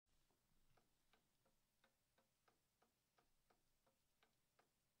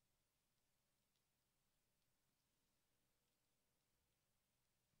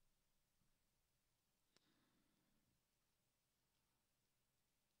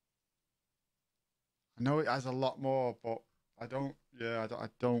I know it has a lot more, but I don't. Yeah, I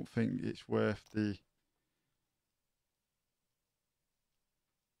don't think it's worth the.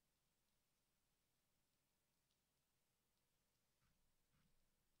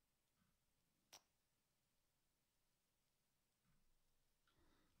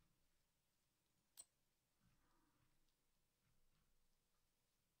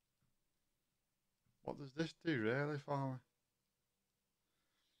 What does this do really for me?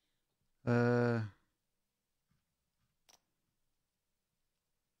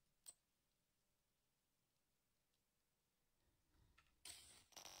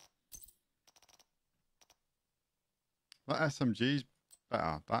 That SMG's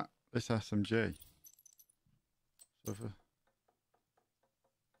better. This SMG. So for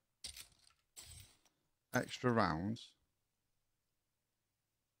extra rounds.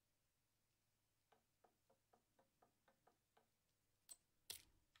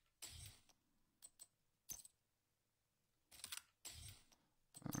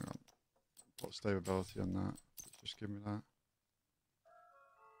 Put stability on that. Just give me that.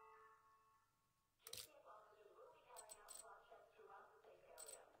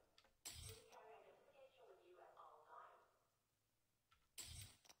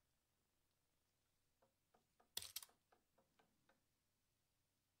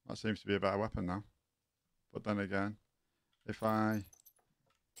 That seems to be a better weapon now. But then again, if I...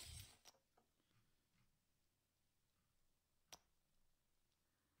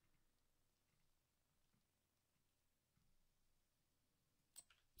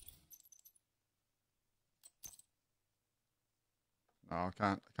 No,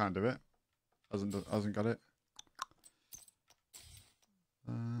 I can't do it. Hasn't got it.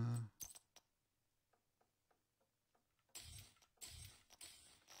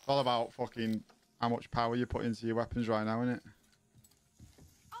 It's all about fucking how much power you put into your weapons right now, isn't it?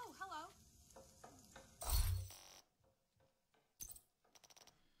 Oh, hello.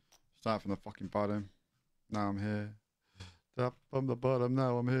 Start from the fucking bottom. Now I'm here. Start from the bottom.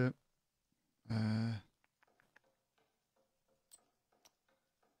 Now I'm here.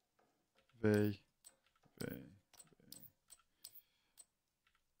 V.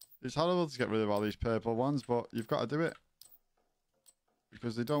 It's horrible to get rid of all these purple ones, but you've got to do it.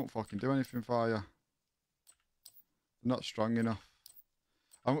 Because they don't fucking do anything for you. They're not strong enough.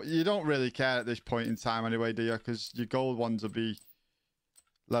 And you don't really care at this point in time anyway, do you? Because your gold ones will be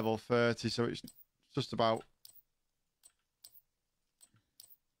level 30, so it's just about...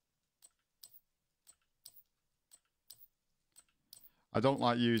 I don't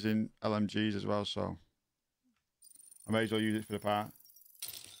like using LMGs as well, so... I may as well use it for the part.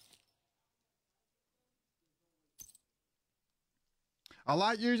 I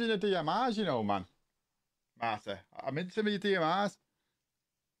like using the DMRs, you know, man. Marty, I'm into me DMRs.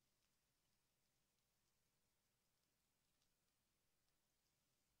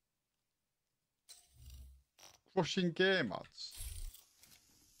 Crushing game mods.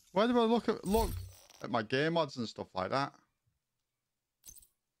 Why do I look at my game mods and stuff like that?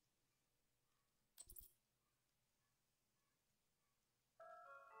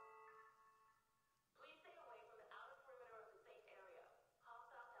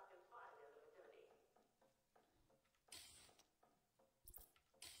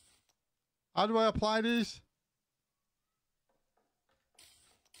 How do I apply these?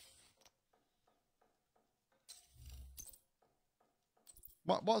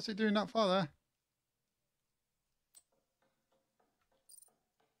 What's he doing that for there?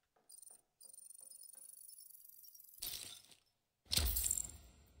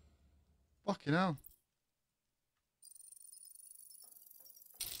 Fucking hell.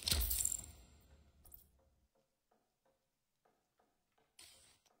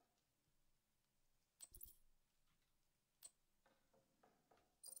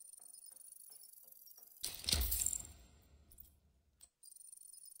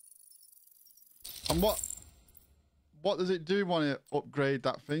 And what does it do when it upgrade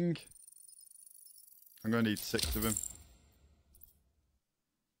that thing? I'm going to need 6 of them.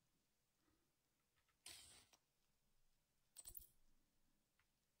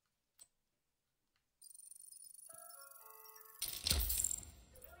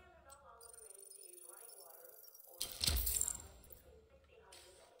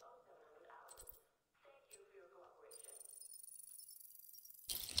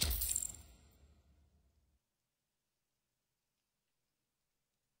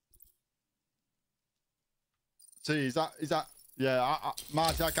 See, is that yeah,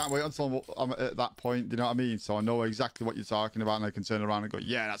 Marty, I can't wait until I'm at that point, do you know what I mean? So I know exactly what you're talking about and I can turn around and go,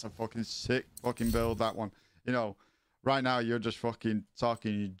 yeah, that's a fucking sick fucking build, that one. You know, right now you're just fucking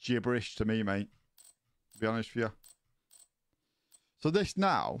talking gibberish to me, mate. be honest with you. So this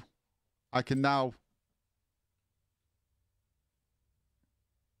now, I can now...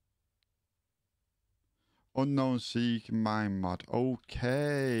 Unknown Seek Mine mod.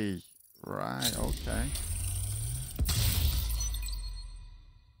 Okay. Right, okay.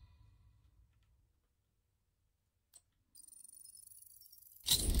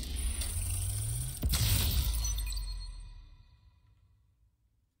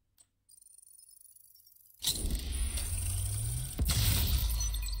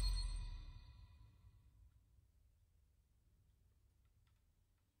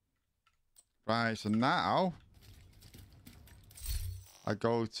 Right, so now I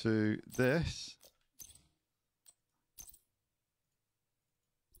go to this.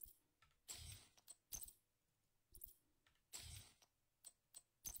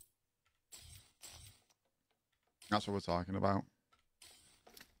 That's what we're talking about.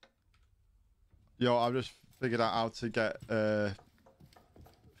 Yo, I've just figured out how to get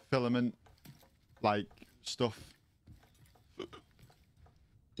filament, like, stuff.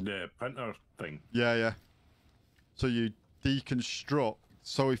 The printer thing. Yeah, yeah. So you deconstruct.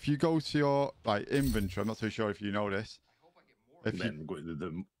 So if you go to your like inventory, I'm not too sure if you know this. If Then you go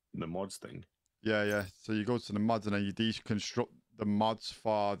to the mods thing. yeah, yeah. So you go to the mods and then you deconstruct the mods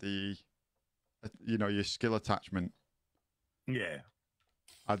for the, you know, your skill attachment. Yeah.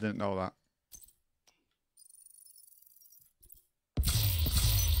 I didn't know that.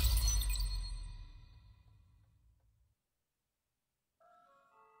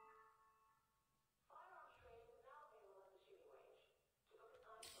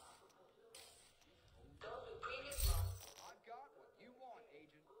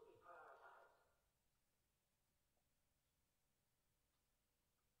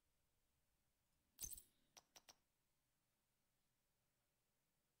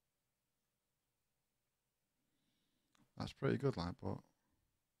 That's pretty good, like, but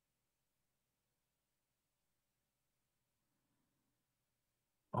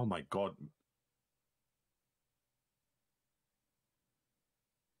Oh my god.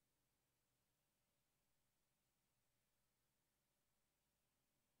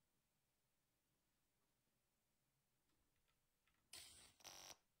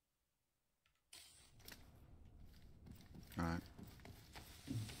 all right.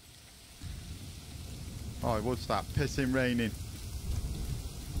 Oh, it would start pissing raining.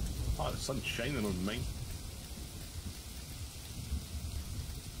 Oh, the sun's shining on mine.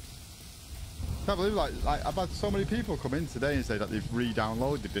 Can't believe like I've had so many people come in today and say that they've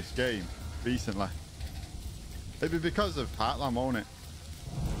re-downloaded this game recently. It'd be because of Heartland, won't it?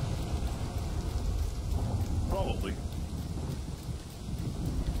 Probably.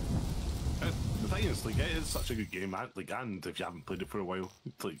 The thing is, like, it is such a good game, and, like, and if you haven't played it for a while,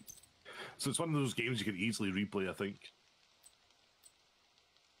 it's like, so it's one of those games you can easily replay, I think.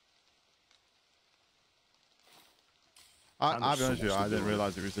 I'll be honest with you, I didn't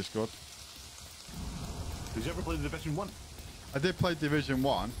realise it was this good. Did you ever play Division 1? I did play Division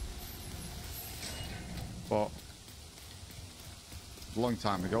 1, but a long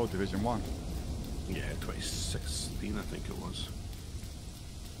time ago, Division 1. Yeah, 2016, I think it was.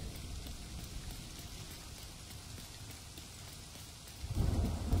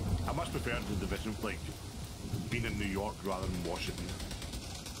 I much prefer the Division, like, being in New York rather than Washington.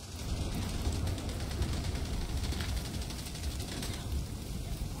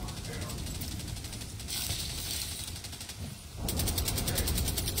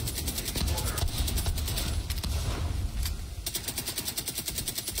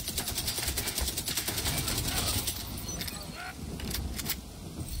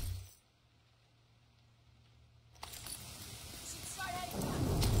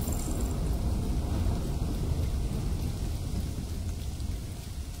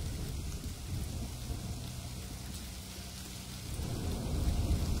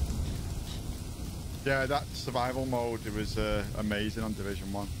 Yeah, that survival mode, it was amazing on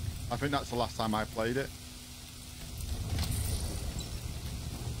Division 1. I think that's the last time I played it.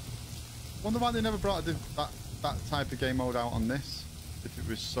 Wonder why they never brought that type of game mode out on this, if it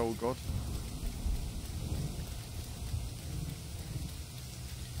was so good.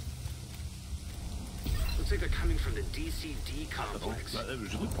 Looks like they're coming from the DCD complex. That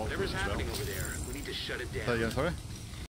was really popular. Whatever's as well. happening over there, we need to shut it down. Say again, sorry?